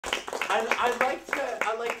I'd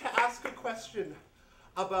like to ask a question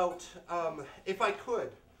about, if I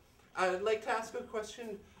could, I'd like to ask a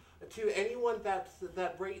question to anyone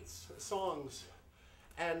that rates songs.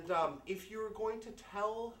 And if you were going to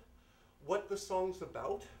tell what the song's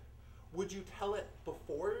about, would you tell it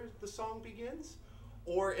before the song begins?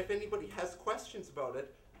 Or if anybody has questions about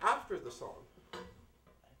it, after the song?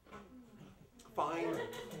 Fine.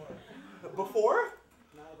 Before?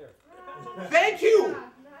 Neither. Thank you!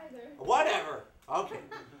 Neither. Whatever. Okay.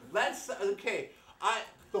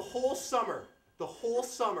 The whole summer,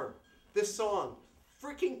 this song,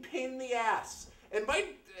 freaking pain in the ass. It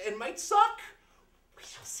might suck. We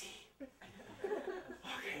shall see.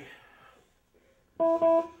 Okay.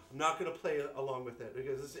 I'm not going to play along with it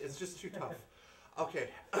because it's just too tough. Okay.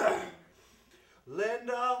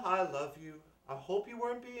 Linda, I love you. I hope you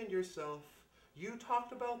weren't being yourself. You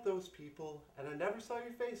talked about those people, and I never saw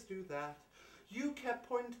your face do that. You kept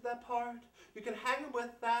pointing to that part. You can hang them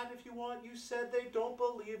with that if you want. You said they don't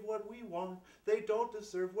believe what we want. They don't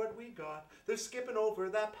deserve what we got. They're skipping over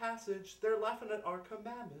that passage. They're laughing at our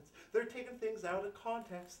commandments. They're taking things out of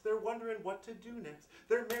context. They're wondering what to do next.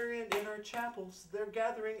 They're marrying in our chapels. They're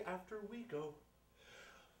gathering after we go.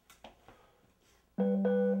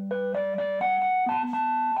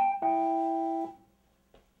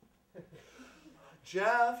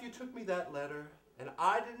 Jeff, you took me that letter, and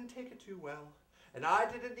I didn't take it too well, and I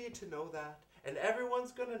didn't need to know that, and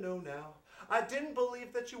everyone's gonna know now. I didn't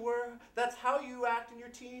believe that you were. That's how you act in your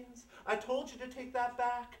teens. I told you to take that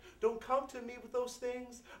back. Don't come to me with those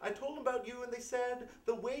things. I told them about you, and they said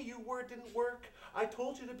the way you were didn't work. I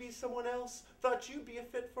told you to be someone else. Thought you'd be a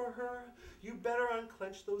fit for her. You better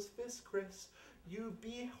unclench those fists, Chris. You'd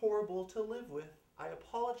be horrible to live with. I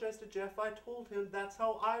apologized to Jeff. I told him that's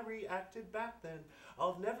how I reacted back then.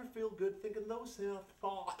 I'll never feel good thinking those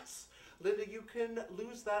thoughts. Linda, you can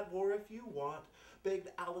lose that war if you want. Begged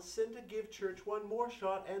Allison to give church one more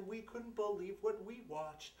shot, and we couldn't believe what we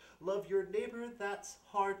watched. Love your neighbor, that's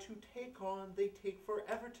hard to take on. They take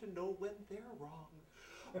forever to know when they're wrong.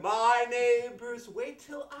 My neighbors wait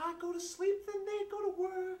till I go to sleep, then they go to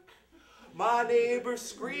work. My neighbors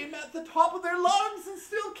scream at the top of their lungs and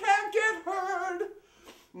still can't get heard.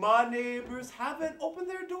 My neighbors haven't opened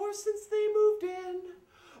their doors since they moved in.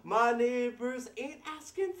 My neighbors ain't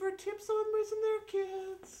asking for tips on raising their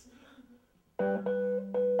kids.